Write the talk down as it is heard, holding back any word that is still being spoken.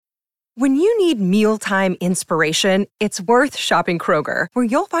When you need mealtime inspiration, it's worth shopping Kroger, where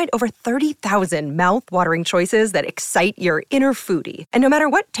you'll find over 30,000 mouth-watering choices that excite your inner foodie. And no matter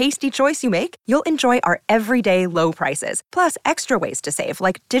what tasty choice you make, you'll enjoy our everyday low prices, plus extra ways to save,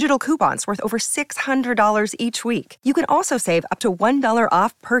 like digital coupons worth over $600 each week. You can also save up to $1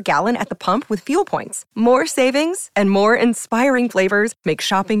 off per gallon at the pump with fuel points. More savings and more inspiring flavors make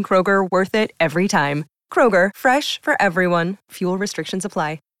shopping Kroger worth it every time. Kroger, fresh for everyone. Fuel restrictions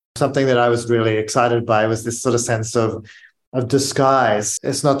apply. Something that I was really excited by was this sort of sense of disguise.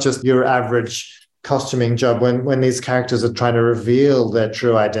 It's not just your average costuming job when these characters are trying to reveal their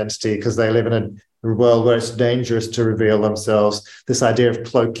true identity because they live in a world where it's dangerous to reveal themselves. This idea of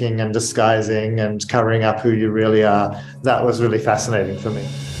cloaking and disguising and covering up who you really are, that was really fascinating for me.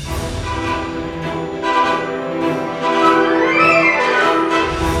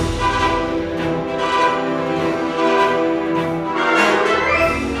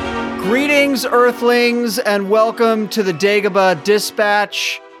 Greetings, Earthlings, and welcome to the Dagobah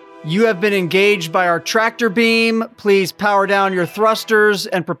Dispatch. You have been engaged by our tractor beam. Please power down your thrusters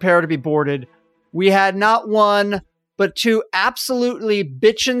and prepare to be boarded. We had not one, but two absolutely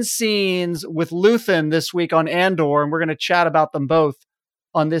bitchin' scenes with Luthen this week on Andor, and we're going to chat about them both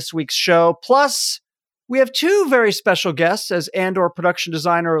on this week's show. Plus, we have two very special guests, as Andor production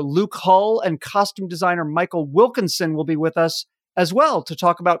designer Luke Hull and costume designer Michael Wilkinson will be with us as well to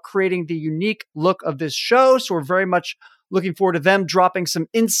talk about creating the unique look of this show. So we're very much looking forward to them dropping some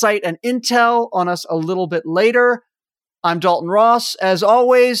insight and intel on us a little bit later. I'm Dalton Ross, as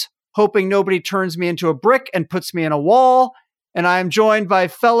always, hoping nobody turns me into a brick and puts me in a wall. And I am joined by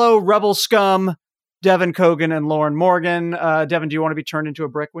fellow rebel scum, Devin Kogan and Lauren Morgan. Devin, do you want to be turned into a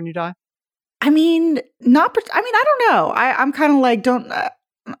brick when you die? I don't know. I'm kind of like,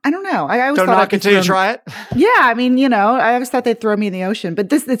 I don't know. I always don't thought knock until you try it. Yeah, I always thought they'd throw me in the ocean.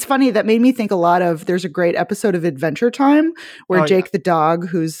 But it's funny, that made me think a lot of, there's a great episode of Adventure Time where Jake the dog,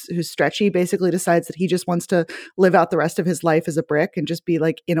 who's stretchy, basically decides that he just wants to live out the rest of his life as a brick and just be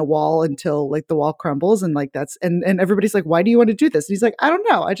like in a wall until like the wall crumbles. And like and everybody's like, why do you want to do this? And he's like, I don't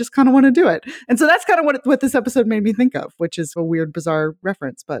know. I just kind of want to do it. And so that's kind of what this episode made me think of, which is a weird, bizarre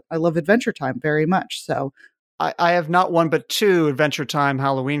reference. But I love Adventure Time very much. So I have not one but two Adventure Time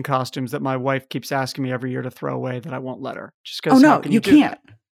Halloween costumes that my wife keeps asking me every year to throw away that I won't let her. Just because. Oh no, you can't.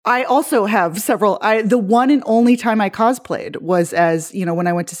 I also have several. The one and only time I cosplayed was as, when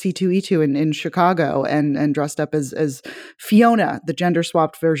I went to C2E2 in Chicago and dressed up as Fiona, the gender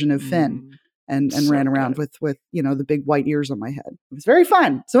swapped version of Finn. And so ran around with the big white ears on my head. It was very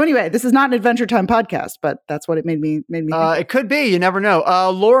fun. So anyway, this is not an Adventure Time podcast, but that's what it made me think. It could be. You never know.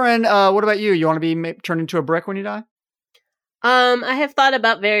 Lauren, what about you? You want to be turned into a brick when you die? I have thought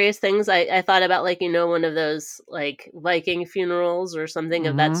about various things. I thought about one of those like Viking funerals or something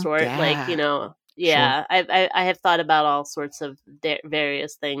of that sort. Yeah. Sure. I have thought about all sorts of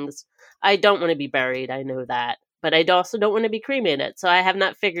various things. I don't want to be buried. I know that. But I also don't want to be cremated. So I have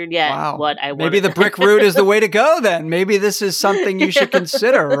not figured yet what I want. Maybe the brick route is the way to go then. Maybe this is something you should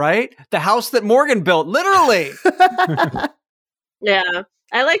consider, right? The house that Morgan built, literally. Yeah.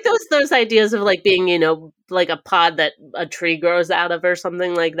 I like those ideas of like being, like a pod that a tree grows out of or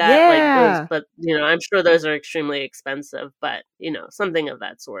something like that. Yeah. But I'm sure those are extremely expensive, but something of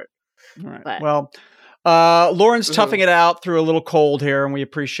that sort. All right. But, well, Lauren's toughing it out through a little cold here, and we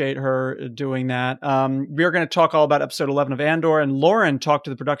appreciate her doing that. We're going to talk all about episode 11 of Andor, and Lauren talked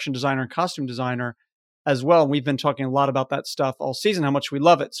to the production designer and costume designer as well. And we've been talking a lot about that stuff all season, how much we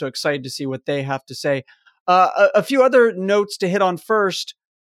love it. So excited to see what they have to say. A few other notes to hit on first.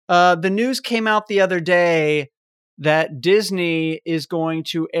 The news came out the other day that Disney is going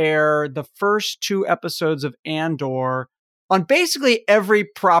to air the first two episodes of Andor on basically every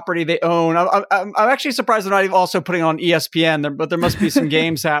property they own. I'm actually surprised they're not even also putting on ESPN, but there must be some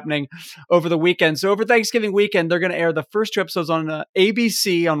games happening over the weekend. So over Thanksgiving weekend, they're going to air the first two episodes on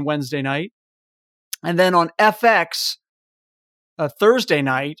ABC on Wednesday night, and then on FX Thursday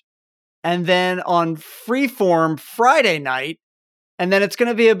night, and then on Freeform Friday night, and then it's going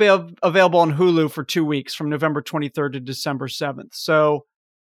to be available on Hulu for 2 weeks from November 23rd to December 7th. So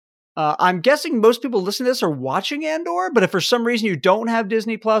I'm guessing most people listening to this are watching Andor, but if for some reason you don't have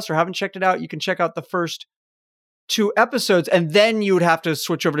Disney Plus or haven't checked it out, you can check out the first two episodes, and then you would have to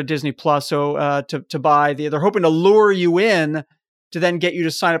switch over to Disney Plus. So to buy they're hoping to lure you in to then get you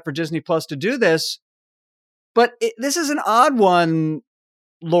to sign up for Disney Plus to do this. But this is an odd one,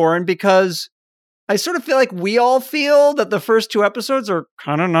 Lauren, because I sort of feel like we all feel that the first 2 episodes are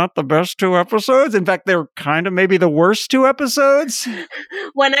kind of not the best 2 episodes. In fact, they're kind of maybe the worst 2 episodes.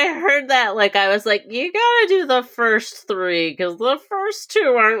 When I heard that, like, I was like, you gotta do the first 3, because the first 2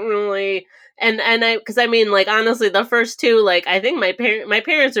 aren't really... because I mean, like, honestly, the first 2, like, I think my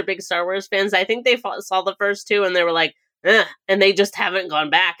parents are big Star Wars fans. I think they saw the first 2 and they were like, ugh, and they just haven't gone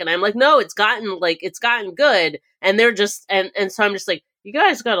back. And I'm like, no, it's gotten good. And they're just, and so I'm just like, you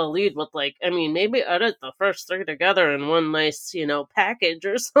guys got to lead with, like, I mean, maybe edit the first 3 together in one nice, package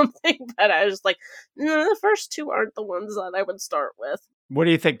or something. But I was like, no, the first 2 aren't the ones that I would start with. What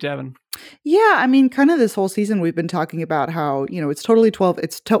do you think, Devin? Yeah, I mean, kind of this whole season we've been talking about how, it's totally 12,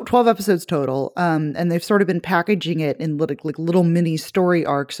 12 episodes total. And they've sort of been packaging it in little mini story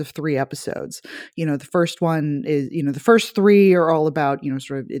arcs of 3 episodes. The first one is, the first 3 are all about,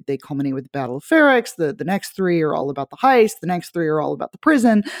 sort of, they culminate with the Battle of Ferrix. The next 3 are all about the heist. The next 3 are all about the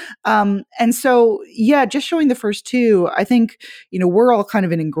prison. And so, yeah, just showing the first 2, I think, we're all kind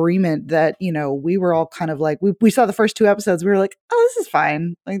of in agreement that, we were all kind of like, we saw the first 2 episodes. We were like, oh, this is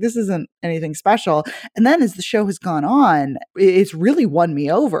fine. Like, this isn't anything special. And then as the show has gone on, it's really won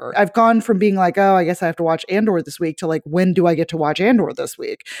me over. I've gone from being like, oh, I guess I have to watch Andor this week to like, when do I get to watch Andor this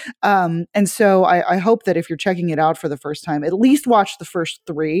week? And so I hope that if you're checking it out for the first time, at least watch the first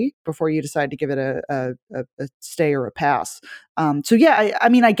 3 before you decide to give it a stay or a pass. So yeah, I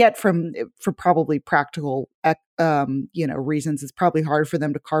mean, I get for probably practical, reasons, it's probably hard for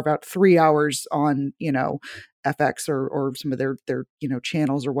them to carve out 3 hours on, FX or some of their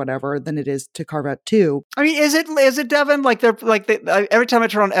channels or whatever than it is to carve out 2. I mean, is it Devin? Like every time I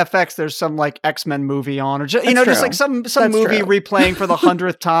turn on FX, there's some like X-Men movie on, or just, just like some movie replaying for the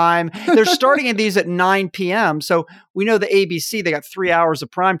 100th time. They're starting in these at 9 p.m. So we know the ABC, they got 3 hours of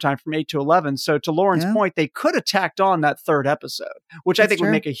prime time from 8 to 11. So to Lauren's point, they could have tacked on that 3rd episode, which I think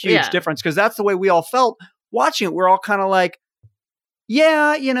would make a huge difference, because that's the way we all felt watching it. We're all kind of like,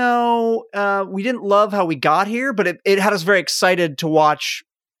 yeah, we didn't love how we got here, but it had us very excited to watch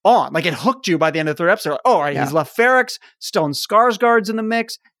on. Like, it hooked you by the end of the 3rd episode. Like, oh, all right, he's left Ferrix, Stellan Skarsgård's in the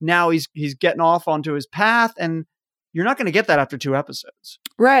mix. Now he's getting off onto his path, and you're not going to get that after 2 episodes.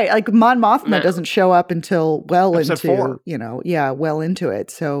 Right. Like, Mon Mothma doesn't show up until well episode into 4. Well into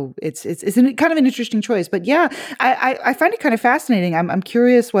it. So it's kind of an interesting choice. But yeah, I find it kind of fascinating. I'm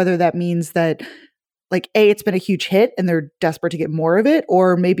curious whether that means that, like, A, it's been a huge hit and they're desperate to get more of it,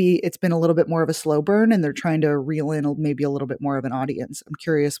 or maybe it's been a little bit more of a slow burn and they're trying to reel in maybe a little bit more of an audience. I'm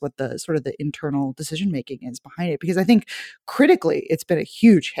curious what the sort of the internal decision-making is behind it, because I think critically it's been a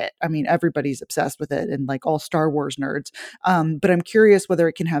huge hit. I mean, everybody's obsessed with it, and like all Star Wars nerds. But I'm curious whether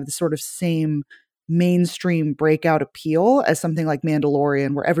it can have the sort of same mainstream breakout appeal as something like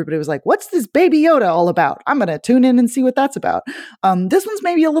Mandalorian, where everybody was like, what's this Baby Yoda all about? I'm going to tune in and see what that's about. This one's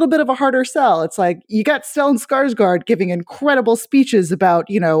maybe a little bit of a harder sell. It's like, you got Stellan Skarsgård giving incredible speeches about,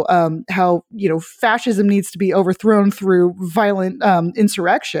 how, fascism needs to be overthrown through violent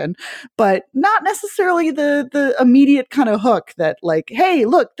insurrection, but not necessarily the immediate kind of hook that, like, hey,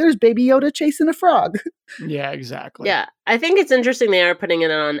 look, there's Baby Yoda chasing a frog. Yeah, exactly. Yeah, I think it's interesting they are putting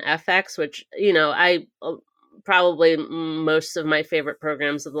it on FX, which, I probably most of my favorite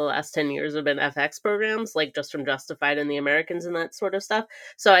programs of the last 10 years have been FX programs, like just from Justified and The Americans and that sort of stuff.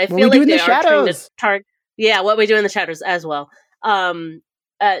 So I feel like they are trying to target, What We Do in the Shadows as well.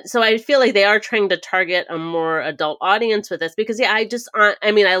 So I feel like they are trying to target a more adult audience with this, because I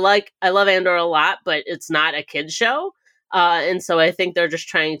love Andor a lot, but it's not a kid's show. And so I think they're just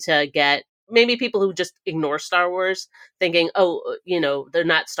trying to get maybe people who just ignore Star Wars, thinking, they're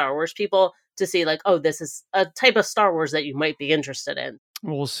not Star Wars people, to see like, oh, this is a type of Star Wars that you might be interested in.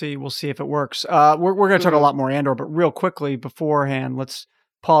 We'll see if it works. We're going to talk a lot more Andor, but real quickly beforehand, let's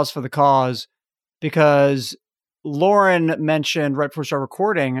pause for the cause, because Lauren mentioned right before we started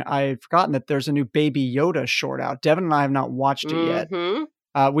recording, I had forgotten that there's a new Baby Yoda short out. Devin and I have not watched it yet.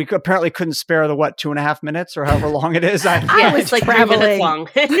 We apparently couldn't spare the 2.5 minutes or however long it is. It's like 3 minutes long.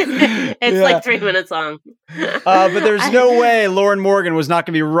 Like 3 minutes long. But there's no way Lauren Morgan was not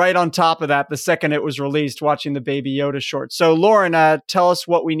going to be right on top of that the second it was released, watching the Baby Yoda short. So Lauren, tell us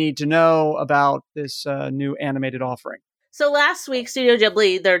what we need to know about this new animated offering. So last week, Studio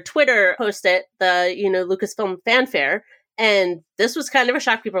Ghibli, their Twitter posted the Lucasfilm fanfare. And this was kind of a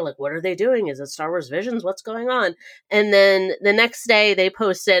shock. People are like, what are they doing? Is it Star Wars Visions? What's going on? And then the next day they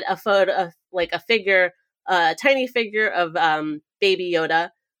posted a photo of like a figure, a tiny figure of Baby Yoda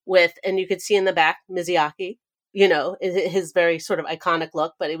and you could see in the back Miyazaki, his very sort of iconic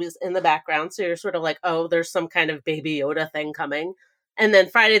look, but it was in the background. So you're sort of like, oh, there's some kind of Baby Yoda thing coming. And then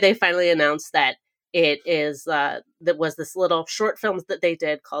Friday they finally announced that it is, that was this little short films that they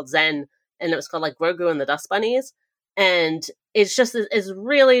did called Zen. and it was called like Grogu and the Dust Bunnies. And it's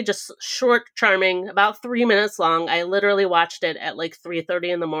really just short, charming, about 3 minutes long. I literally watched it at like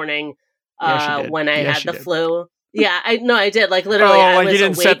 3:30 in the morning when I had the flu. Yeah, I did. Like literally, I was you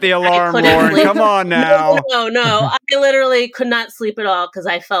didn't awake. Set the alarm, Lauren. Come on now. No. I literally could not sleep at all because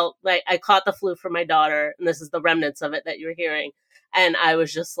I felt like I caught the flu from my daughter, and this is the remnants of it that you're hearing. And I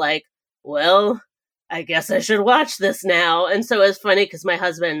was just like, well, I guess I should watch this now. And so it was funny because my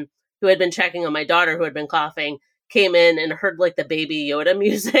husband, who had been checking on my daughter who had been coughing, came in and heard like the Baby Yoda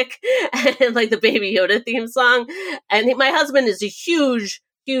music and like the Baby Yoda theme song. And my husband is a huge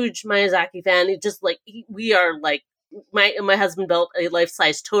Miyazaki fan. He just like, we are like, my husband built a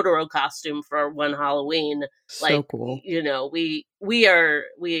life-size Totoro costume for one Halloween. So like, cool. You know, we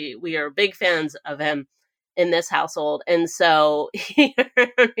are big fans of him in this household. And so he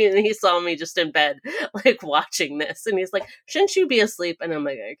saw me just in bed, like watching this, and he's like, shouldn't you be asleep? And I'm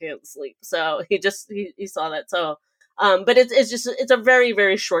like, I can't sleep. So he saw that. So, but it's a very,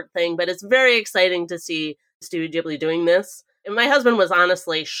 very short thing, but it's very exciting to see Studio Ghibli doing this. And my husband was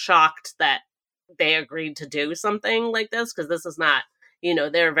honestly shocked that they agreed to do something like this, because this is not,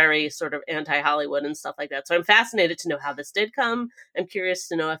 they're very sort of anti-Hollywood and stuff like that. So I'm fascinated to know how this did come. I'm curious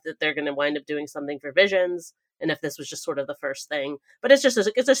to know if they're going to wind up doing something for Visions, and if this was just sort of the first thing. But it's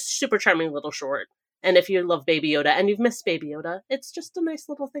a super charming little short. And if you love Baby Yoda and you've missed Baby Yoda, it's just a nice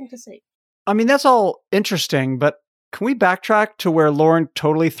little thing to see. I mean, that's all interesting, but can we backtrack to where Lauren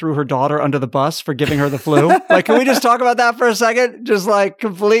totally threw her daughter under the bus for giving her the flu? Like, can we just talk about that for a second? Just like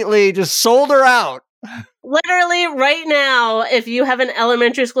completely just sold her out. Literally right now, if you have an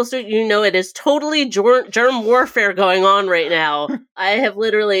elementary school student, it is totally germ warfare going on right now. I have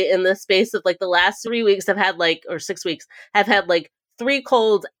literally, in the space of like the last 3 weeks, or 6 weeks, have had like 3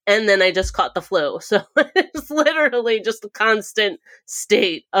 colds, and then I just caught the flu. So it's literally just a constant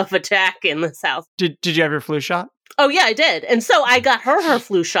state of attack in this house. Did you have your flu shot? Oh, yeah, I did. And so I got her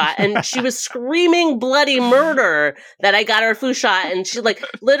flu shot, and she was screaming bloody murder that I got her flu shot. And she like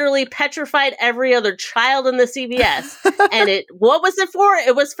literally petrified every other child in the CVS. And what was it for?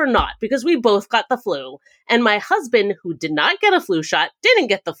 It was for naught, because we both got the flu. And my husband, who did not get a flu shot, didn't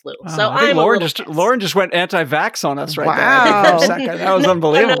get the flu. So I think Lauren just went anti-vax on us right there. For a second. That was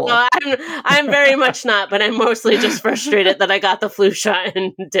unbelievable. No, I'm very much not, but I'm mostly just frustrated that I got the flu shot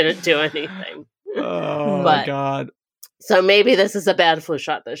and didn't do anything. Oh my God. So maybe this is a bad flu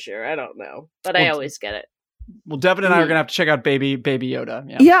shot this year. I don't know, but I always get it. Well, Devin and I are going to have to check out Baby Yoda.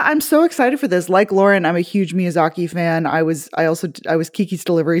 Yeah, I'm so excited for this. Like Lauren, I'm a huge Miyazaki fan. I was Kiki's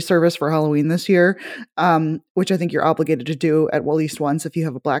Delivery Service for Halloween this year, which I think you're obligated to do at least once if you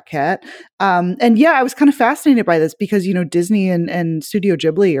have a black cat. And yeah, I was kind of fascinated by this because, Disney and Studio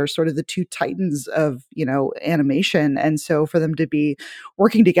Ghibli are sort of the two titans of, animation. And so for them to be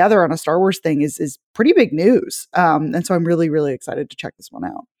working together on a Star Wars thing is pretty big news. And so I'm really, really excited to check this one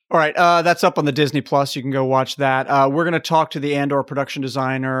out. All right, that's up on the Disney Plus. You can go watch that. We're going to talk to the Andor production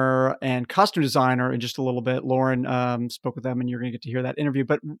designer and costume designer in just a little bit. Lauren spoke with them, and you're going to get to hear that interview.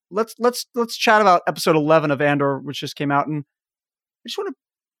 But let's chat about episode 11 of Andor, which just came out. And I just want to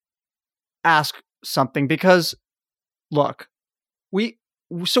ask something, because look, we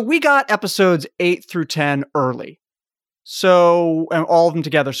got episodes 8 through 10 early, and all of them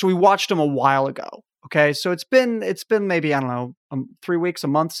together. So we watched them a while ago. Okay, so it's been maybe, I don't know, 3 weeks, a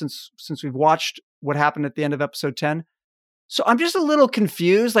month since we've watched what happened at the end of episode 10. So I'm just a little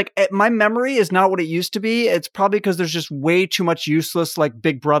confused. Like, my memory is not what it used to be. It's probably because there's just way too much useless, like,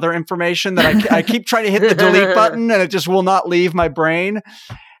 Big Brother information that I keep trying to hit the delete button, and it just will not leave my brain.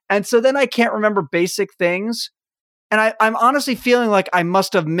 And so then I can't remember basic things. And I'm honestly feeling like I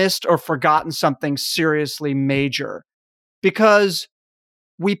must have missed or forgotten something seriously major, because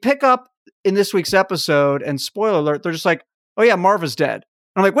we pick up in this week's episode, and spoiler alert, they're just like, oh yeah, Marva's dead.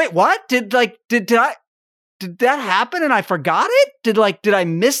 I'm like, wait, what? Did that happen and I forgot it? Did I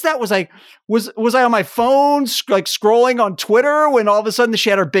miss that? Was I on my phone like scrolling on Twitter when all of a sudden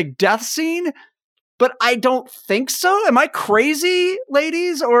she had her big death scene? But I don't think so. Am I crazy,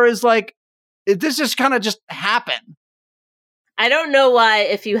 ladies? Or is this just kind of just happen? I don't know why,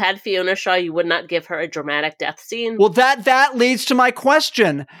 if you had Fiona Shaw, you would not give her a dramatic death scene. Well, that leads to my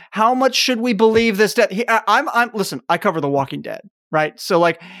question. How much should we believe this death? Listen, I cover The Walking Dead, right? So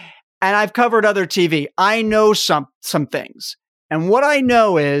and I've covered other TV. I know some things. And what I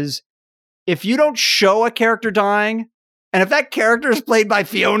know is, if you don't show a character dying, and if that character is played by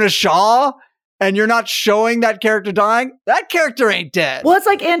Fiona Shaw, and you're not showing that character dying, that character ain't dead. Well, it's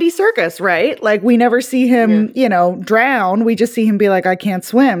like Andy Serkis, right? Like we never see him, drown. We just see him be like, I can't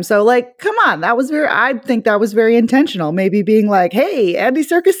swim. So like, come on. I think that was very intentional. Maybe being like, hey, Andy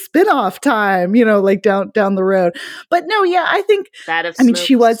Serkis spinoff time, like down the road. But no, yeah, I think,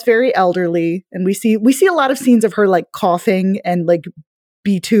 she was very elderly, and we see a lot of scenes of her like coughing and like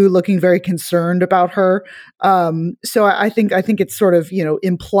B2 looking very concerned about her. So I think it's sort of,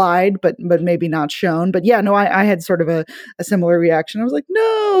 implied, but maybe not shown. But yeah, no, I had sort of a similar reaction. I was like,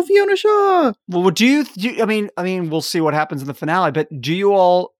 no, Fiona Shaw. Well, do you I mean, we'll see what happens in the finale, but do you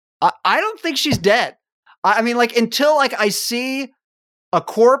all, I don't think she's dead. I mean, like, until like I see a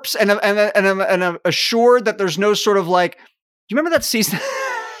corpse and I'm assured that there's no sort of like, do you remember that season?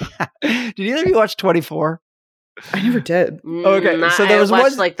 Did either of you watch 24? I never did. Okay, so there was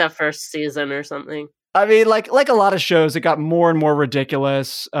watched like the first season or something. I mean, like a lot of shows, it got more and more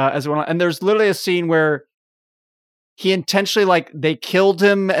ridiculous as well. And there's literally a scene where he intentionally, like, they killed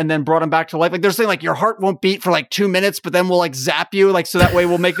him and then brought him back to life. Like, there's saying like your heart won't beat for like 2 minutes, but then we'll like zap you, like, so that way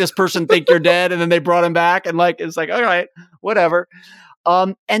we'll make this person think you're dead. And then they brought him back, and like it's like, all right, whatever.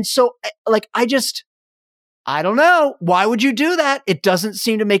 And so like I don't know. Why would you do that? It doesn't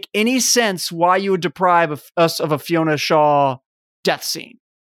seem to make any sense why you would deprive us of a Fiona Shaw death scene.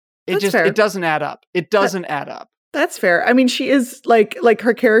 It doesn't add up. It doesn't add up. That's fair. I mean, she is like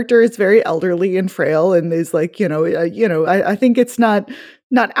her character is very elderly and frail, and is like, I think it's not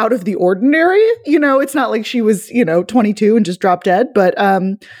out of the ordinary. It's not like she was, 22 and just dropped dead. But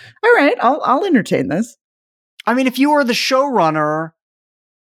all right, I'll entertain this. I mean, if you were the showrunner,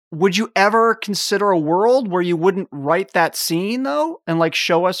 would you ever consider a world where you wouldn't write that scene though and like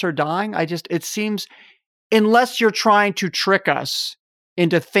show us her dying? It seems, unless you're trying to trick us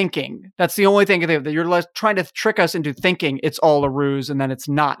into thinking, that's the only thing that you're trying to trick us into thinking it's all a ruse, and then it's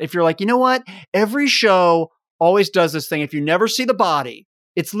not. If you're like, you know what? Every show always does this thing. If you never see the body,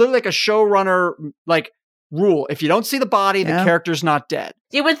 it's literally like a showrunner like rule. If you don't see the body, the character's not dead.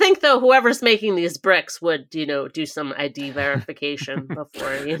 You would think, though, whoever's making these bricks would, do some ID verification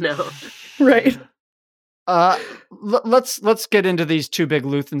before, Right. Let's get into these two big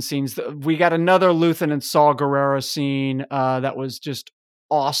Luthen scenes. We got another Luthen and Saw Gerrera scene that was just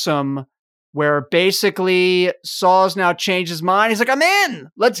awesome, where basically Saw's now changed his mind. He's like, I'm in.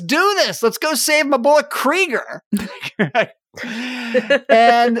 Let's do this. Let's go save my boy Kreegyr.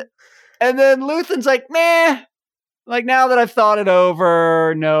 And then Luthen's like, meh. Like, now that I've thought it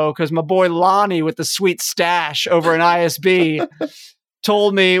over, no, because my boy Lonnie with the sweet stash over in ISB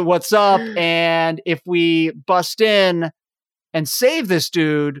told me what's up. And if we bust in and save this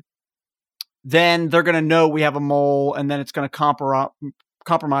dude, then they're going to know we have a mole, and then it's going to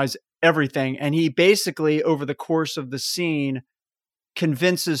compromise everything. And he basically, over the course of the scene,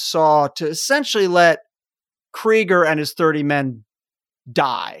 convinces Saw to essentially let Kreegyr and his 30 men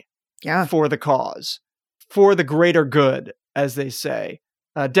die. Yeah. For the cause, for the greater good, as they say.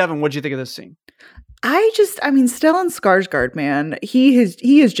 Devin, what do you think of this scene? Stellan Skarsgård, man, he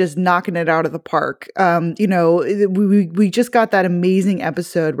is just knocking it out of the park. We just got that amazing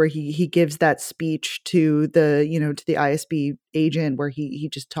episode where he gives that speech to the ISB agent, where he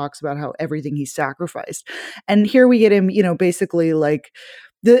just talks about how everything he sacrificed. And here we get him, basically like,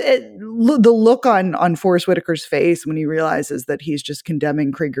 the look on Forrest Whitaker's face when he realizes that he's just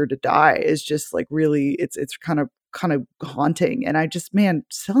condemning Kreegyr to die is just like really, it's kind of haunting. And Stellan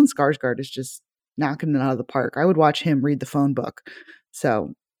Skarsgård is just knocking it out of the park. I would watch him read the phone book.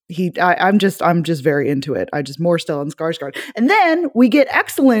 So I'm just very into it. More Stellan Skarsgård. And then we get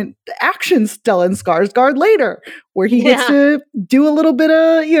excellent action Stellan Skarsgård later, where he gets to do a little bit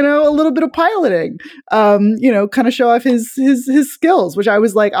of piloting, kind of show off his skills, which I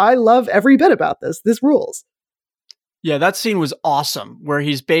was like, I love every bit about this. This rules. Yeah, that scene was awesome, where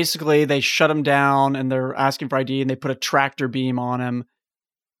he's basically, they shut him down and they're asking for ID and they put a tractor beam on him.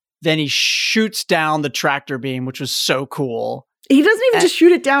 Then he shoots down the tractor beam, which was so cool. He doesn't even just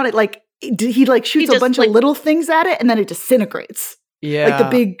shoot it down. He shoots a bunch of little things at it, and then it disintegrates. Yeah. Like the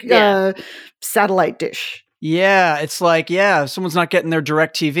big satellite dish. Yeah. It's like, someone's not getting their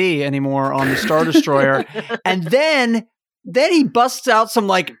DirecTV anymore on the Star Destroyer. And then he busts out some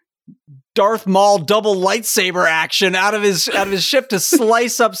like Darth Maul double lightsaber action out of his ship to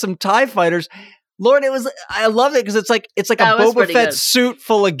slice up some TIE fighters. Lord, I love it because it's like a Boba Fett suit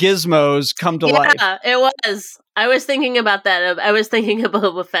full of gizmos come to life. Yeah, it was. I was thinking about that. I was thinking of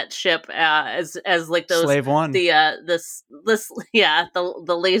Boba Fett's ship as like those Slave One. The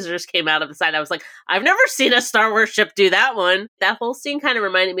lasers came out of the side. I was like, I've never seen a Star Wars ship do that one. That whole scene kind of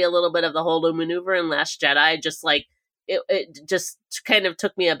reminded me a little bit of the Holo maneuver in Last Jedi, just like it just kind of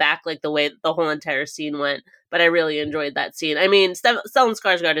took me aback, like the way the whole entire scene went. But I really enjoyed that scene. I mean, Stellan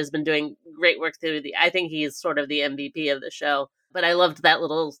Skarsgård has been doing great work through I think he's sort of the MVP of the show. But I loved that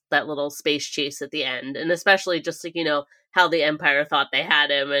little space chase at the end, and especially just like, how the Empire thought they had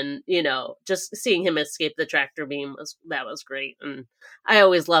him, and just seeing him escape the tractor beam was great. And I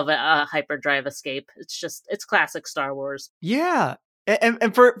always love a hyperdrive escape. It's classic Star Wars. Yeah,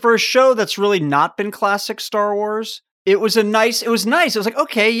 and for a show that's really not been classic Star Wars, it was nice. It was like,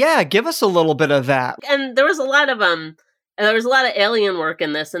 okay, yeah, give us a little bit of that. And there was a lot of alien work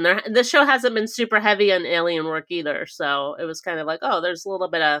in this, and this show hasn't been super heavy on alien work either. So it was kind of like, oh, there's a little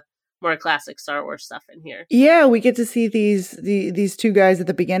bit of more classic Star Wars stuff in here. Yeah, we get to see these two guys at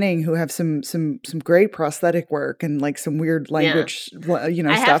the beginning who have some great prosthetic work and like some weird language, I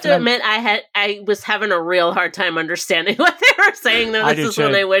stuff. have to admit, I was having a real hard time understanding what they were saying. Though this is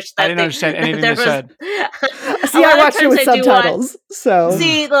when I wish that I didn't understand anything they said. See, I watched it with subtitles. So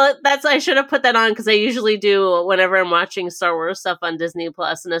see, I should have put that on, because I usually do whenever I'm watching Star Wars stuff on Disney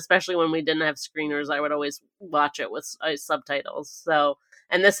Plus, and especially when we didn't have screeners, I would always watch it with subtitles. So.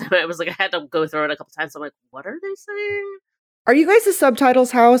 And this time I was like, I had to go through it a couple times. So I'm like, what are they saying? Are you guys a subtitles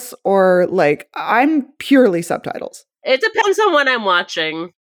house, or like I'm purely subtitles? It depends on what I'm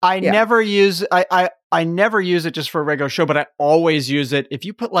watching. I never use I never use it just for a regular show, but I always use it if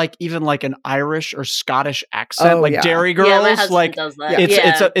you put like even like an Irish or Scottish accent, Dairy Girls. Yeah, my husband does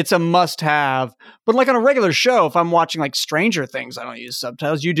that. It's a must have. But like on a regular show, if I'm watching like Stranger Things, I don't use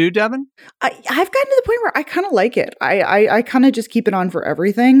subtitles. You do, Devin? I've gotten to the point where I kind of like it. I kind of just keep it on for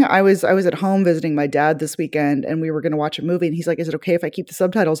everything. I was at home visiting my dad this weekend, and we were going to watch a movie, and he's like, "Is it okay if I keep the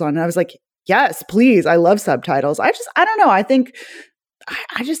subtitles on?" And I was like, "Yes, please. I love subtitles." I don't know. I think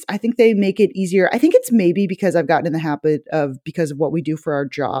they make it easier. I think it's maybe because I've gotten in the habit of, because of what we do for our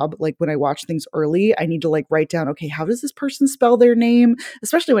job, like when I watch things early, I need to like write down, okay, how does this person spell their name?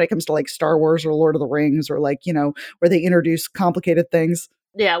 Especially when it comes to like Star Wars or Lord of the Rings, or like, where they introduce complicated things.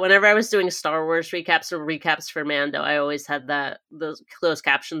 Yeah, whenever I was doing Star Wars recaps or recaps for Mando, I always had those closed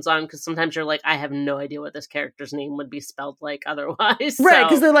captions on, because sometimes you're like, I have no idea what this character's name would be spelled like otherwise. Right,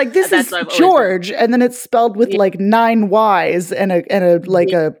 because they're like, this is George, and then it's spelled with like 9 Y's and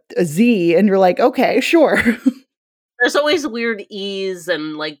a Z, and you're like, okay, sure. There's always weird E's,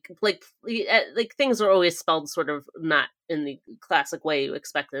 and like things are always spelled sort of not in the classic way you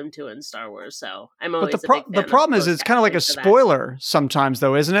expect them to in Star Wars. So I'm always the problem is it's kind of like a spoiler sometimes,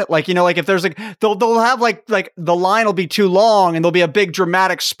 though, isn't it? Like, like if there's like they'll have like the line will be too long, and there'll be a big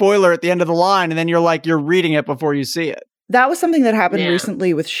dramatic spoiler at the end of the line, and then you're reading it before you see it. That was something that happened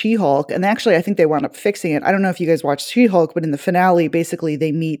recently with She-Hulk. And actually, I think they wound up fixing it. I don't know if you guys watched She-Hulk, but in the finale, basically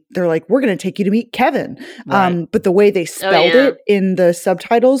they're like, we're going to take you to meet Kevin. Right. But the way they spelled it in the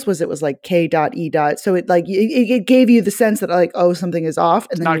subtitles was like K.E. So it like, it gave you the sense that like, oh, something is off.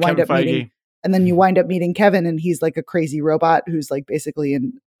 And then you wind up meeting Kevin, and he's like a crazy robot who's like basically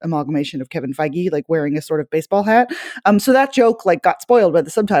an amalgamation of Kevin Feige, like wearing a sort of baseball hat. So that joke like got spoiled by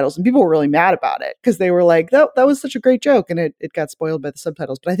the subtitles, and people were really mad about it, because they were like, that was such a great joke, and it got spoiled by the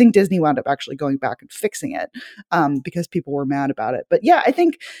subtitles. But I think Disney wound up actually going back and fixing it, because people were mad about it. But yeah, I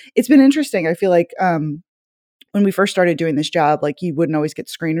think it's been interesting. I feel like when we first started doing this job, like you wouldn't always get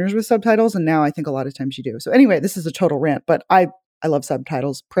screeners with subtitles, and now I think a lot of times you do. So anyway, this is a total rant, but I love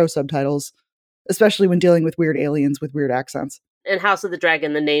subtitles, pro subtitles, especially when dealing with weird aliens with weird accents. In House of the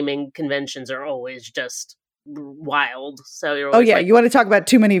Dragon, the naming conventions are always just wild. So you're always you want to talk about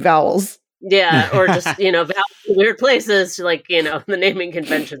too many vowels. Yeah, or just, vowels in weird places, like, the naming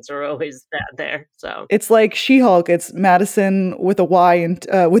conventions are always bad there. So it's like She-Hulk, it's Madison with a Y and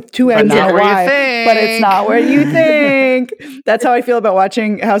with 2 N's and a Y, but it's not where you think. That's how I feel about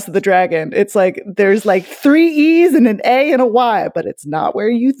watching House of the Dragon. It's like there's like 3 E's and an A and a Y, but it's not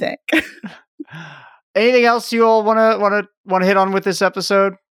where you think. Anything else you all want to hit on with this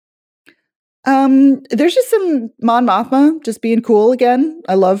episode? There's just some Mon Mothma just being cool again.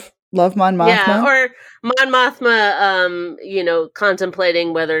 I love Mon Mothma. Yeah, or Mon Mothma,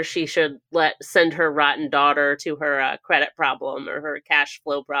 contemplating whether she should send her rotten daughter to her credit problem or her cash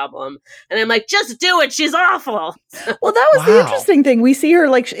flow problem. And I'm like, just do it. She's awful. Well, that was the interesting thing. We see her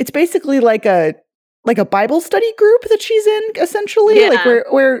like, it's basically like a Bible study group that she's in, essentially. Like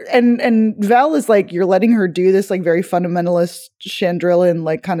where and Vel is like, you're letting her do this like very fundamentalist Chandrillan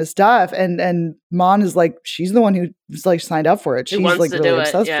like kind of stuff, and Mon is like, she's the one who's like signed up for it. She's like really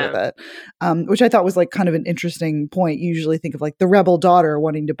obsessed with it, which I thought was like kind of an interesting point. You usually think of like the rebel daughter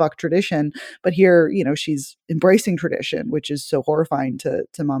wanting to buck tradition, but here, she's embracing tradition, which is so horrifying to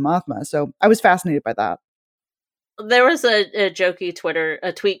Mon Mothma. So I was fascinated by that. There was a jokey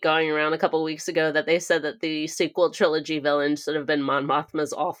tweet going around a couple weeks ago that they said that the sequel trilogy villain should have been Mon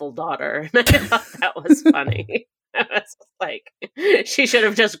Mothma's awful daughter. And I thought that was funny. I was like, she should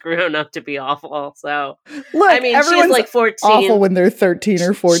have just grown up to be awful. So, look, I mean, she's like 14. Awful when they're 13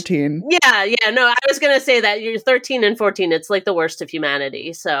 or 14. Yeah. No, I was going to say that you're 13 and 14. It's like the worst of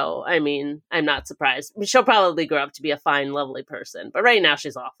humanity. So, I mean, I'm not surprised. She'll probably grow up to be a fine, lovely person. But right now,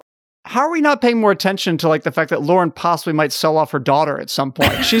 she's awful. How are we not paying more attention to like the fact that Lauren possibly might sell off her daughter at some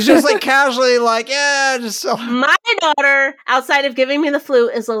point? She's just like casually like, yeah, just sell. My daughter, outside of giving me the flu,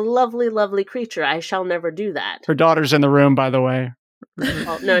 is a lovely, lovely creature. I shall never do that. Her daughter's in the room, by the way.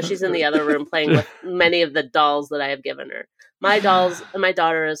 Oh, no, she's in the other room playing with many of the dolls that I have given her. My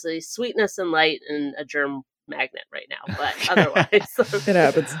daughter is a sweetness and light and a germ magnet right now, but otherwise. It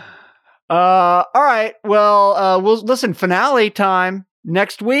happens. All right. Well, we'll listen, finale time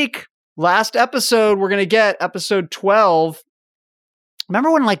next week. Last episode, we're going to get episode 12. Remember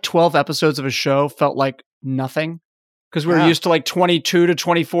when like 12 episodes of a show felt like nothing? Because we were used to like 22 to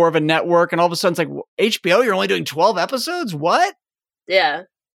 24 of a network. And all of a sudden it's like, HBO, you're only doing 12 episodes? What? Yeah.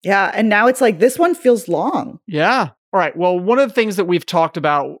 Yeah. And now it's like, this one feels long. Yeah. All right. Well, one of the things that we've talked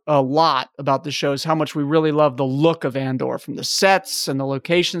about a lot about the show is how much we really love the look of Andor, from the sets and the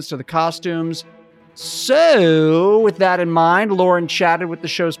locations to the costumes. So, with that in mind, Lauren chatted with the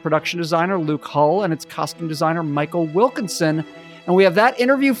show's production designer, Luke Hull, and its costume designer, Michael Wilkinson. And we have that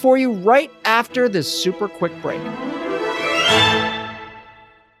interview for you right after this super quick break.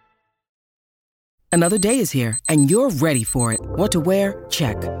 Another day is here, and you're ready for it. What to wear?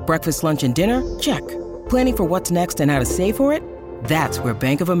 Check. Breakfast, lunch, and dinner? Check. Planning for what's next and how to save for it? That's where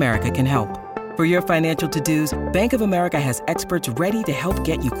Bank of America can help. For your financial to-dos, Bank of America has experts ready to help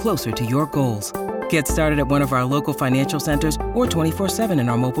get you closer to your goals. Get started at one of our local financial centers or 24/7 in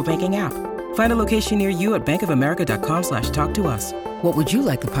our mobile banking app. Find a location near you at bankofamerica.com/talktous. What would you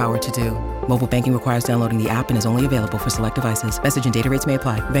like the power to do? Mobile banking requires downloading the app and is only available for select devices. Message and data rates may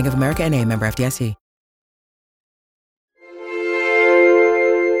apply. Bank of America NA, member FDIC.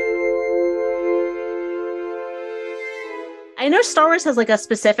 I know Star Wars has like a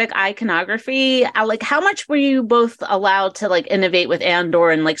specific iconography. Like, how much were you both allowed to like innovate with Andor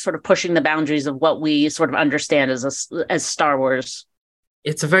and like sort of pushing the boundaries of what we sort of understand as Star Wars?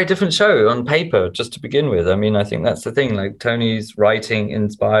 It's a very different show on paper, just to begin with. I mean, I think that's the thing. Like, Tony's writing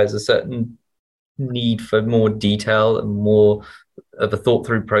inspires a certain need for more detail and more of a thought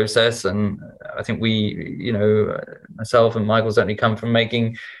through process. And I think we, myself and Michael certainly come from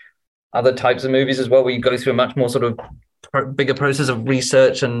making other types of movies as well, where you go through a much more sort of bigger process of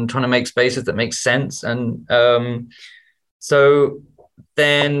research and trying to make spaces that make sense. And so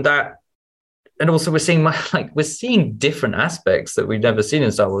then that, and also we're seeing different aspects that we've never seen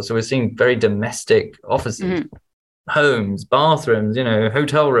in Star Wars. So we're seeing very domestic offices, homes, bathrooms,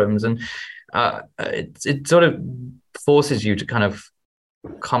 hotel rooms. And it sort of forces you to kind of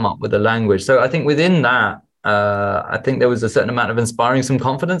come up with a language. So I think within that, I think there was a certain amount of inspiring some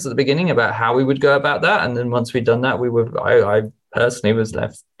confidence at the beginning about how we would go about that. And then once we'd done that, I personally was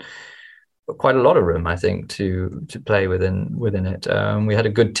left quite a lot of room, I think, to play within it. We had a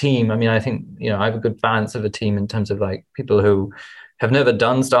good team. I mean, I think, I have a good balance of a team in terms of like people who have never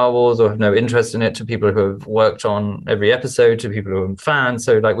done Star Wars or have no interest in it, to people who have worked on every episode, to people who are fans.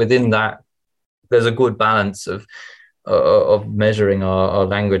 So like within that, there's a good balance of measuring our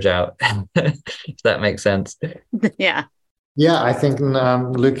language out, if that makes sense. Yeah. Yeah, I think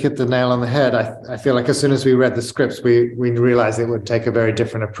Luke hit the nail on the head. I feel like as soon as we read the scripts, we realized it would take a very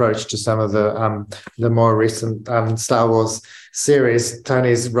different approach to some of the more recent Star Wars series.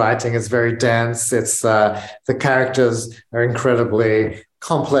 Tony's writing is very dense. It's the characters are incredibly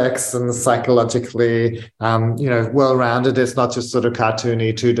complex and psychologically, well-rounded. It's not just sort of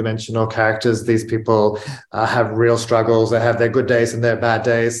cartoony, two-dimensional characters. These people have real struggles. They have their good days and their bad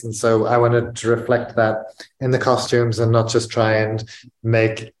days. And so I wanted to reflect that in the costumes and not just try and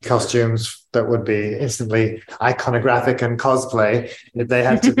make costumes that would be instantly iconographic and cosplay. They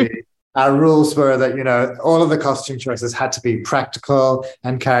had to be our rules were that, all of the costume choices had to be practical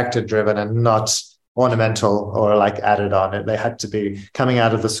and character-driven and not ornamental or like added on it. They had to be coming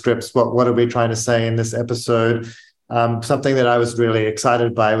out of the scripts. What are we trying to say in this episode? Something that I was really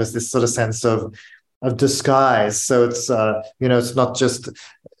excited by was this sort of sense of disguise. So it's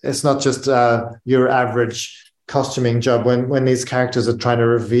it's not just your average costuming job when these characters are trying to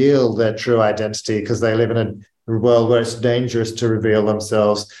reveal their true identity, because they live in a world where it's dangerous to reveal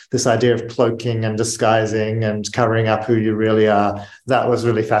themselves. This idea of cloaking and disguising and covering up who you really are, that was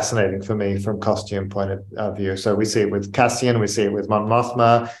really fascinating for me from costume point of view. So we see it with Cassian, we see it with Mon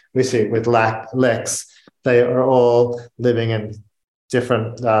Mothma, we see it with Lex. they are all living in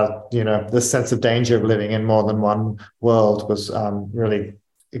different, the sense of danger of living in more than one world was really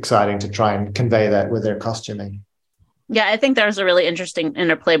exciting to try and convey that with their costuming. Yeah, I think there's a really interesting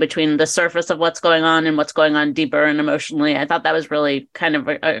interplay between the surface of what's going on and what's going on deeper and emotionally. I thought that was really kind of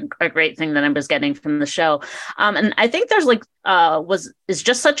a great thing that I was getting from the show. And I think there's is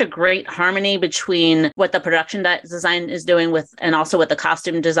just such a great harmony between what the production design is doing with, and also what the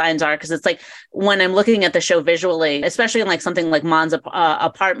costume designs are. Because it's like, when I'm looking at the show visually, especially in like something like Mon's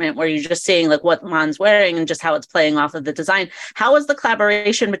apartment, where you're just seeing like what Mon's wearing and just how it's playing off of the design. How is the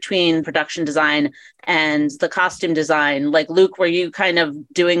collaboration between production design and the costume design? Like, Luke, were you kind of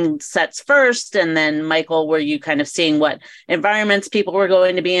doing sets first, and then Michael, were you kind of seeing what environments people were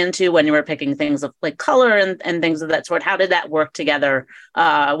going to be into when you were picking things of like color and things of that sort? How did that work together?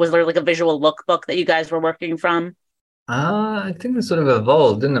 Was there like a visual lookbook that you guys were working from? I think it sort of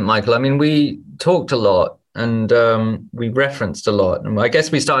evolved, didn't it, Michael? I mean, we talked a lot and we referenced a lot, and I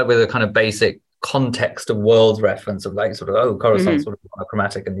guess we started with a kind of basic context of world reference of like sort of Coruscant's sort of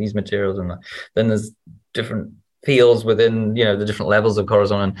monochromatic and these materials, and then there's different feels within the different levels of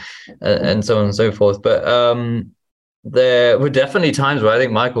Coruscant and so on and so forth. But there were definitely times where I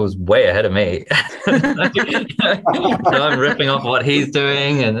think Michael was way ahead of me. I'm ripping off what he's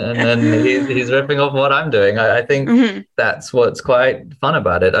doing, and then he's ripping off what I'm doing. I think that's what's quite fun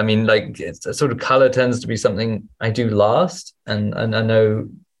about it. I mean, like, it's a sort of color tends to be something I do last, and I know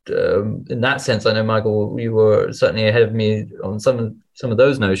in that sense, I know, Michael, you were certainly ahead of me on some of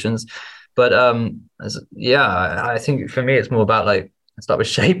those notions. But I think for me, it's more about like, start with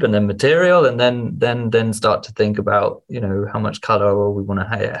shape and then material, and then start to think about how much color we want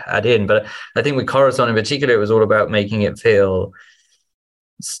to add in. But I think with Coruscant in particular, it was all about making it feel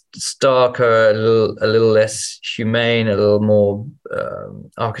starker, a little less humane, a little more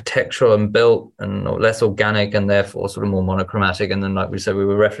architectural and built, and less organic, and therefore sort of more monochromatic. And then, like we said, we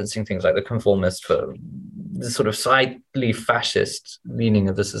were referencing things like the conformist for the sort of slightly fascist leaning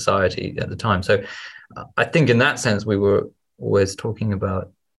of the society at the time. So I think in that sense, we were always talking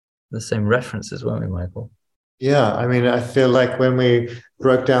about the same references, weren't we, Michael? Yeah, I mean, I feel like when we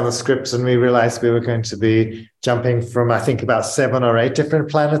broke down the scripts and we realized we were going to be jumping from, I think, about 7 or 8 different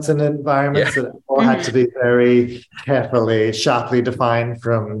planets and environments that all had to be very carefully, sharply defined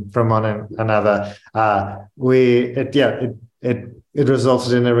from one another. It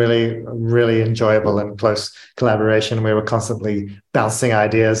resulted in a really, really enjoyable and close collaboration. We were constantly bouncing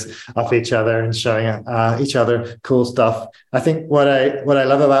ideas off each other and showing each other cool stuff. I think what I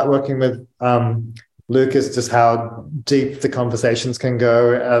love about working with Luke is just how deep the conversations can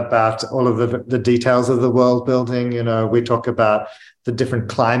go about all of the details of the world building. We talk about the different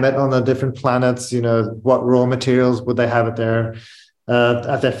climate on the different planets. What raw materials would they have at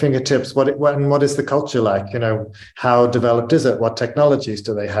their fingertips? What is the culture like? How developed is it? What technologies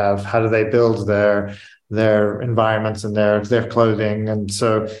do they have? How do they build their environments and their clothing? And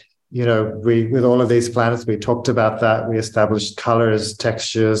so, we, with all of these planets, we talked about that. We established colors,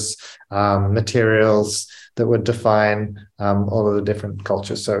 textures, materials that would define all of the different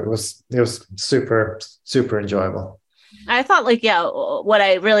cultures. So it was super, super enjoyable. I thought what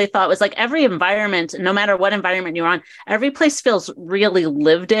I really thought was like every environment, no matter what environment you're on, every place feels really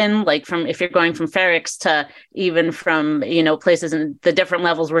lived in, like if you're going from Ferrix to even from, places in the different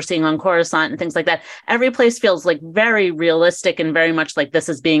levels we're seeing on Coruscant and things like that. Every place feels like very realistic and very much like this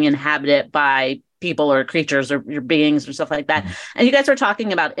is being inhabited by people or creatures or beings or stuff like that. And you guys were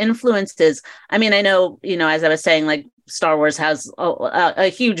talking about influences. I mean, I know, as I was saying, like Star Wars has a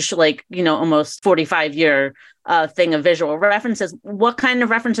huge, almost 45-year thing of visual references. What kind of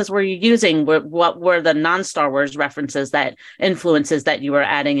references were you using? What were the non-Star Wars references, influences that you were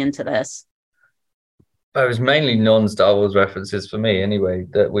adding into this? It was mainly non-Star Wars references for me anyway,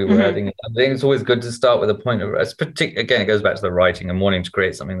 that we were adding. I think it's always good to start with a point of rest. Again, it goes back to the writing and wanting to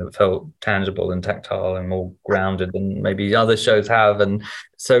create something that felt tangible and tactile and more grounded than maybe other shows have. And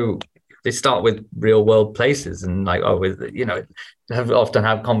so they start with real world places and often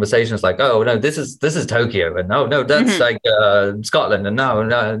have conversations like, oh no, this is Tokyo, and no, that's like Scotland, and no,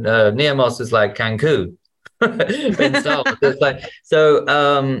 Neamos is like Cancun. In Star Wars. It's like, so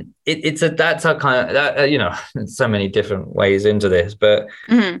that's our kind of that, so many different ways into this, but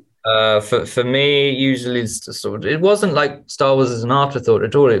for me, usually it wasn't like Star Wars as an afterthought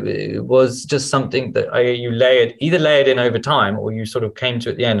at all. It was just something that you layered in over time, or you sort of came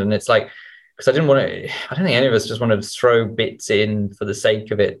to at the end. And it's like, because I don't think any of us just want to throw bits in for the sake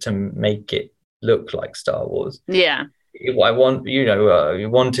of it to make it look like Star Wars. Yeah. I want, we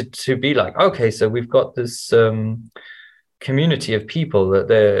wanted to be like, okay, so we've got this community of people that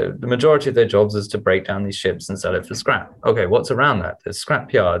the majority of their jobs is to break down these ships and sell it for scrap. Okay, what's around that? There's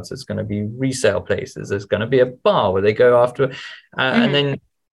scrap yards, there's going to be resale places, there's going to be a bar where they go after, and then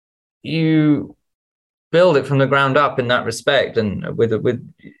you build it from the ground up in that respect. And with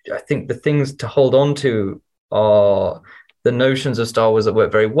I think the things to hold on to are the notions of Star Wars that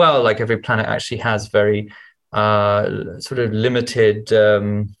work very well. Like every planet actually has very sort of limited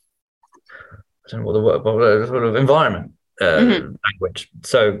I don't know what the word, sort of environment language.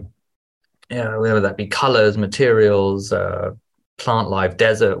 So whether that be colors, materials, plant life,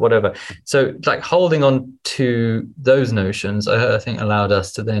 desert, whatever. So like holding on to those notions, I think allowed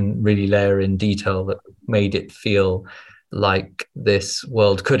us to then really layer in detail that made it feel like this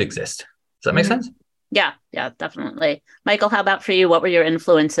world could exist. Does that make sense? Yeah, definitely. Michael, how about for you? What were your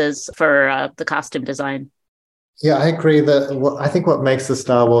influences for the costume design? Yeah, I agree that I think what makes the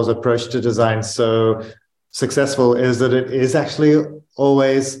Star Wars approach to design so successful is that it is actually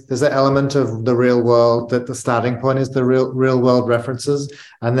always, there's an element of the real world, that the starting point is the real world references.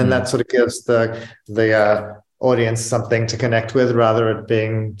 And then that sort of gives the audience something to connect with, rather it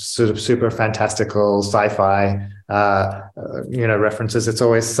being sort of super fantastical sci-fi references. It's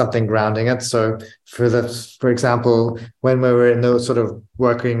always something grounding it. So for example, when we were in the sort of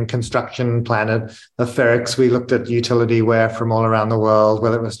working construction planet of Ferrix, we looked at utility wear from all around the world,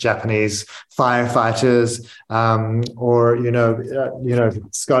 whether it was Japanese firefighters or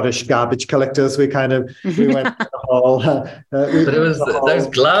Scottish garbage collectors. We went the whole. But it was those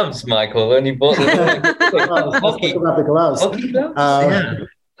gloves, Michael, when you bought the hockey about the gloves. Hockey gloves.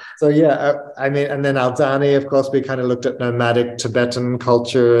 So I mean, and then Aldani, of course, we kind of looked at nomadic Tibetan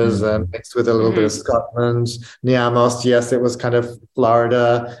cultures and mixed with a little bit of Scotland. Niamos, yes, it was kind of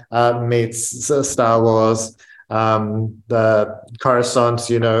Florida meets Star Wars. The Coruscant,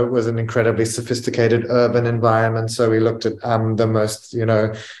 was an incredibly sophisticated urban environment. So we looked at the most,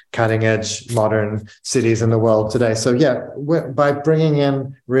 cutting edge modern cities in the world today. So by bringing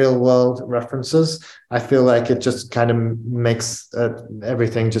in real world references, I feel like it just kind of makes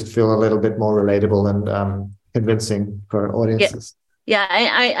everything just feel a little bit more relatable and convincing for audiences. Yeah,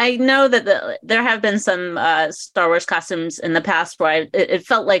 I know that there have been some Star Wars costumes in the past where it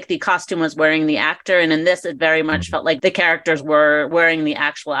felt like the costume was wearing the actor, and in this it very much felt like the characters were wearing the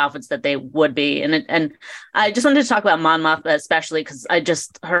actual outfits that they would be. And I just wanted to talk about Mon Mothma especially because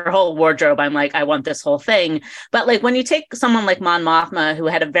her whole wardrobe, I'm like, I want this whole thing. But like when you take someone like Mon Mothma, who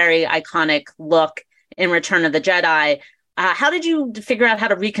had a very iconic look in Return of the Jedi, how did you figure out how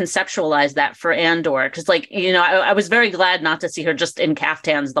to reconceptualize that for Andor? Because, I was very glad not to see her just in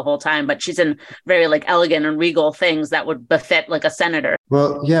caftans the whole time, but she's in very elegant and regal things that would befit a senator.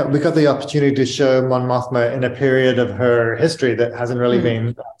 Well, yeah, we got the opportunity to show Mon Mothma in a period of her history that hasn't really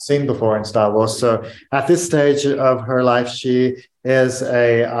been seen before in Star Wars. So at this stage of her life, she is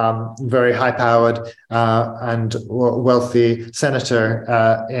a very high-powered and wealthy senator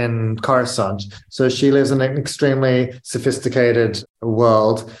in Coruscant. So she lives in an extremely sophisticated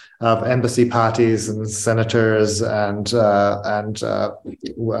world of embassy parties and senators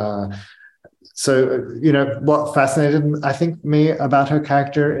so, what fascinated, I think, me about her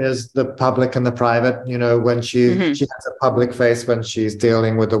character is the public and the private, when she has a public face when she's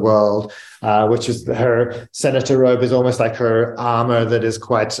dealing with the world, which is her senator robe is almost like her armor that is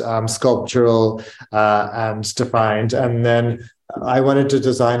quite sculptural and defined. And then I wanted to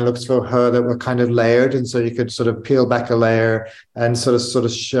design looks for her that were kind of layered. And so you could sort of peel back a layer and sort of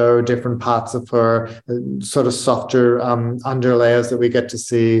show different parts of her, sort of softer underlayers that we get to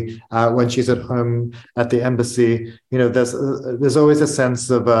see when she's at home at the embassy. There's always a sense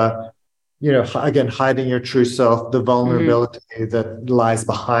of, again, hiding your true self, the vulnerability that lies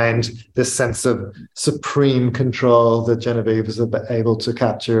behind this sense of supreme control that Genevieve was able to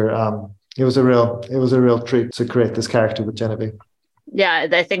capture. It was a real treat to create this character with Genevieve. Yeah,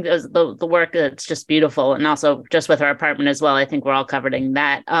 I think it was the work that's just beautiful, and also just with her apartment as well. I think we're all covering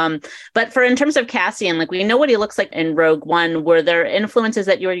that. But in terms of Cassian, we know what he looks like in Rogue One. Were there influences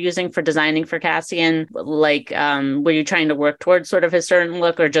that you were using for designing for Cassian? Were you trying to work towards sort of his certain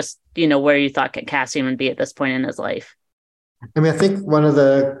look, or just where you thought Cassian would be at this point in his life? I mean, I think one of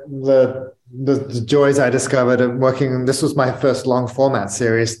the joys I discovered of working, this was my first long format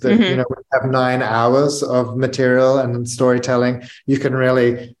series, that, we have 9 hours of material and storytelling. You can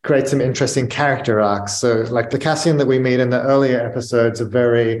really create some interesting character arcs. So like the Cassian that we meet in the earlier episodes are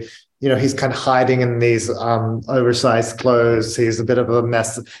very, he's kind of hiding in these oversized clothes. He's a bit of a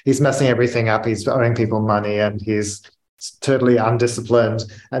mess. He's messing everything up. He's owing people money and he's totally undisciplined.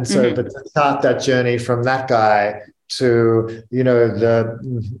 And so but to start that journey from that guy to,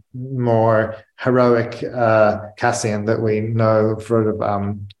 the more heroic Cassian that we know sort of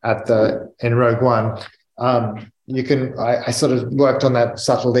in Rogue One. I sort of worked on that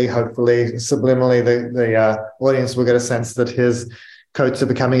subtly, hopefully, subliminally, the audience will get a sense that his coats are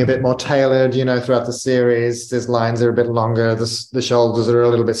becoming a bit more tailored, throughout the series. His lines are a bit longer. The shoulders are a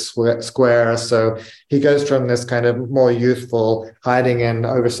little bit square. So he goes from this kind of more youthful, hiding in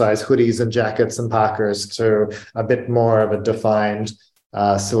oversized hoodies and jackets and parkers to a bit more of a defined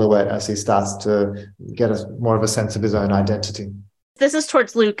silhouette as he starts to get more of a sense of his own identity. This is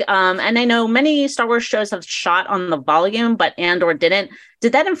towards Luke. And I know many Star Wars shows have shot on the volume, but Andor didn't.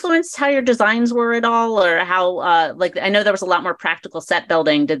 Did that influence how your designs were at all? Or how, I know there was a lot more practical set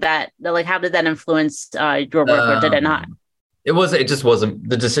building. How did that influence your work, or did it not? It just wasn't,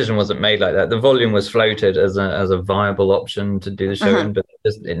 the decision wasn't made like that. The volume was floated as a viable option to do the show, but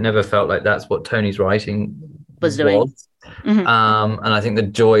it never felt like that's what Tony's writing was doing. And I think the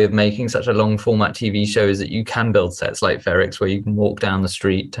joy of making such a long format TV show is that you can build sets like Ferrix, where you can walk down the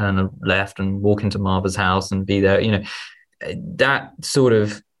street, turn left and walk into Marva's house and be there. That sort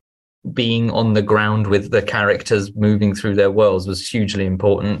of being on the ground with the characters moving through their worlds was hugely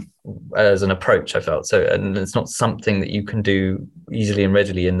important as an approach, I felt. So, and it's not something that you can do easily and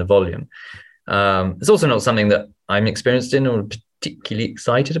readily in the volume. It's also not something that I'm experienced in or particularly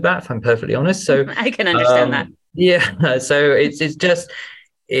excited about, if I'm perfectly honest. So I can understand that. Yeah, so it's just,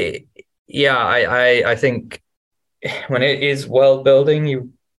 I think when it is world building,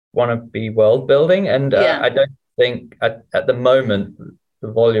 you want to be world building, and I don't think at the moment the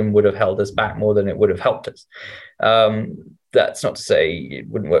volume would have held us back more than it would have helped us. That's not to say it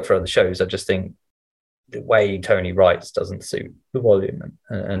wouldn't work for other shows. I just think the way Tony writes doesn't suit the volume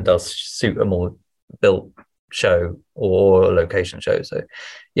and does suit a more built show or a location show. So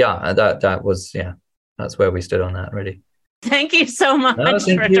that was that's where we stood on that, really. Thank you so much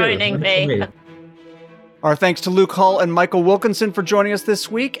for joining me. Our thanks to Luke Hull and Michael Wilkinson for joining us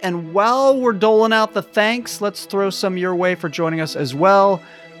this week. And while we're doling out the thanks, let's throw some your way for joining us as well.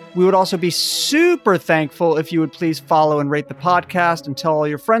 We would also be super thankful if you would please follow and rate the podcast and tell all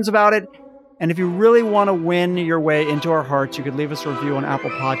your friends about it. And if you really want to win your way into our hearts, you could leave us a review on Apple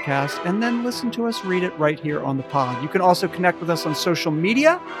Podcasts and then listen to us read it right here on the pod. You can also connect with us on social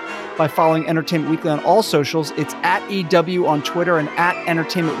media by following Entertainment Weekly on all socials. It's @EW on Twitter and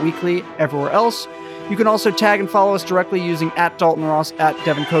 @Entertainment Weekly everywhere else. You can also tag and follow us directly using @Dalton Ross,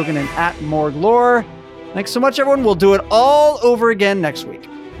 @Devin Kogan, and @Morg Lore. Thanks so much, everyone. We'll do it all over again next week.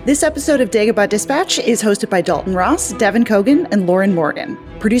 This episode of Dagobah Dispatch is hosted by Dalton Ross, Devin Kogan, and Lauren Morgan.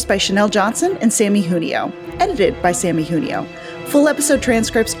 Produced by Chanel Johnson and Sammy Junio. Edited by Sammy Junio. Full episode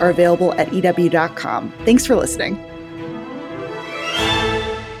transcripts are available at EW.com. Thanks for listening.